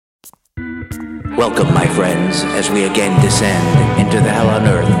Welcome, my friends, as we again descend into the hell on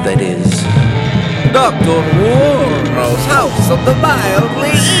earth that is Dr. Warno's House of the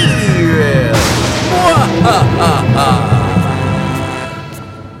Mildly Evil.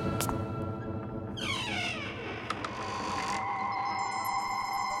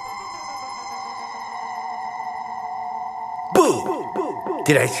 Boo!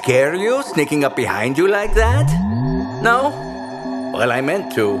 Did I scare you, sneaking up behind you like that? No? Well, I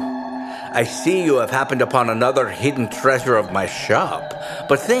meant to. I see you have happened upon another hidden treasure of my shop.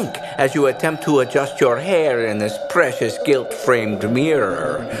 But think, as you attempt to adjust your hair in this precious gilt-framed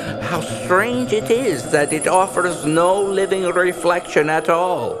mirror, how strange it is that it offers no living reflection at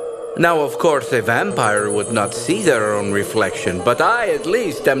all. Now, of course, a vampire would not see their own reflection, but I, at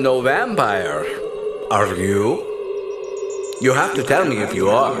least, am no vampire. Are you? You have to tell me if you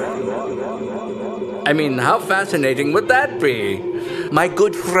are. I mean, how fascinating would that be? My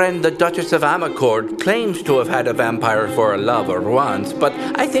good friend, the Duchess of Amarcord, claims to have had a vampire for a lover once, but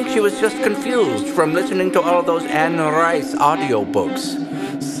I think she was just confused from listening to all those Anne Rice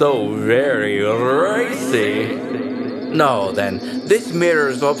audiobooks. So very racy. No, then, this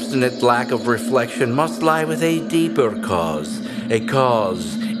mirror's obstinate lack of reflection must lie with a deeper cause. A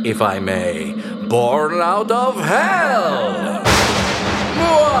cause, if I may, born out of hell!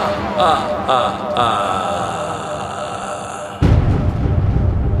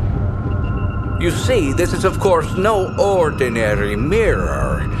 You see, this is of course no ordinary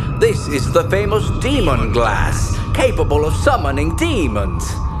mirror. This is the famous demon glass, capable of summoning demons.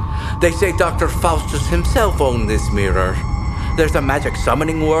 They say Dr. Faustus himself owned this mirror. There's a magic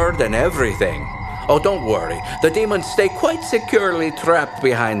summoning word and everything. Oh, don't worry, the demons stay quite securely trapped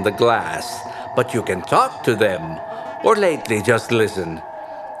behind the glass. But you can talk to them, or lately just listen.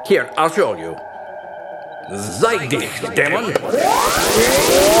 Here, I'll show you. Sei dich, demon! Warno,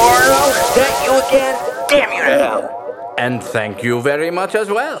 is that you again? Damn you to hell! And thank you very much as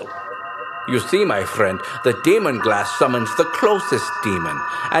well. You see, my friend, the demon glass summons the closest demon,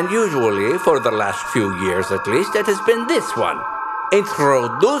 and usually, for the last few years at least, it has been this one.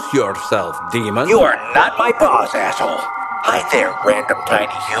 Introduce yourself, demon. You are not my boss, asshole. Hi there, random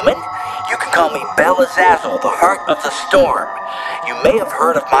tiny human. You can call me Belazazzle, the Heart of the Storm. You may have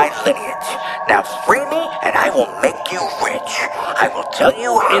heard of my lineage. Now free me, and I will make you rich. I will tell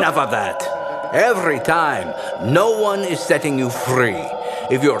you how... Enough of that. Every time, no one is setting you free.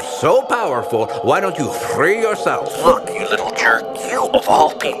 If you're so powerful, why don't you free yourself? Look, you little jerk, you of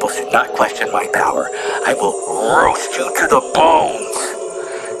all people should not question my power. I will roast you to the bones.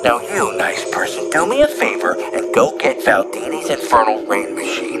 Now you, nice person, do me a favor and go get Valdini's infernal rain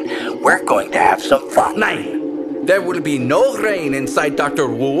machine. We're going to have some fun. Nein, there will be no rain inside Dr.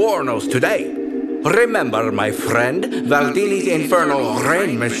 Warno's today. Remember, my friend, Valdini's infernal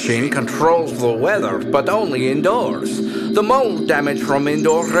rain machine controls the weather, but only indoors. The mold damage from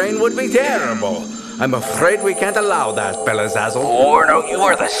indoor rain would be terrible. I'm afraid we can't allow that, Belazazzle. Warno, you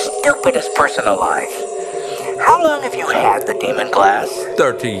are the stupidest person alive. How long have you had the demon glass?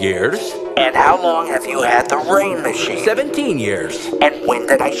 30 years. And how long have you had the rain machine? 17 years. And when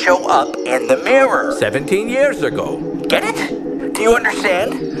did I show up in the mirror? 17 years ago. Get it? Do you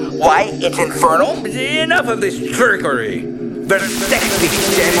understand why it's infernal? Enough of this trickery. Versteck dich,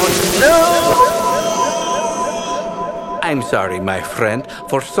 demon. No! I'm sorry, my friend.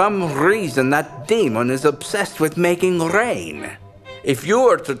 For some reason, that demon is obsessed with making rain. If you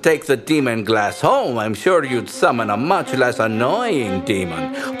were to take the demon glass home, I'm sure you'd summon a much less annoying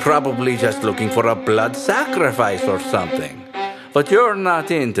demon, probably just looking for a blood sacrifice or something. But you're not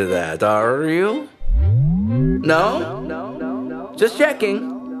into that, are you? No? Just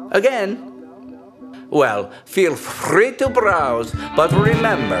checking. Again. Well, feel free to browse, but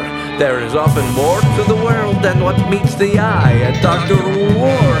remember, there is often more to the world than what meets the eye at Dr.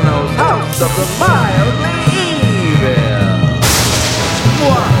 Warno's House of the Mildly Evil.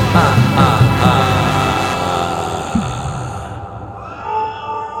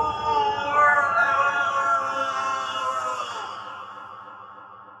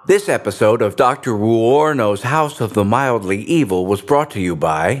 This episode of Dr. Warno's House of the Mildly Evil was brought to you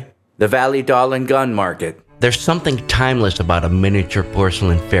by the Valley Doll and Gun Market. There's something timeless about a miniature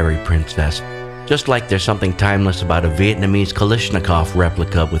porcelain fairy princess, just like there's something timeless about a Vietnamese Kalashnikov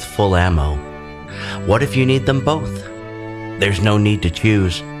replica with full ammo. What if you need them both? There's no need to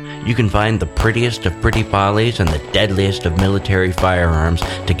choose. You can find the prettiest of pretty polys and the deadliest of military firearms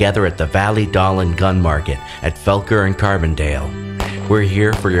together at the Valley Doll and Gun Market at Felker and Carbondale. We're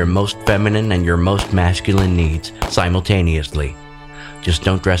here for your most feminine and your most masculine needs simultaneously. Just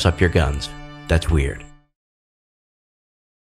don't dress up your guns. That's weird.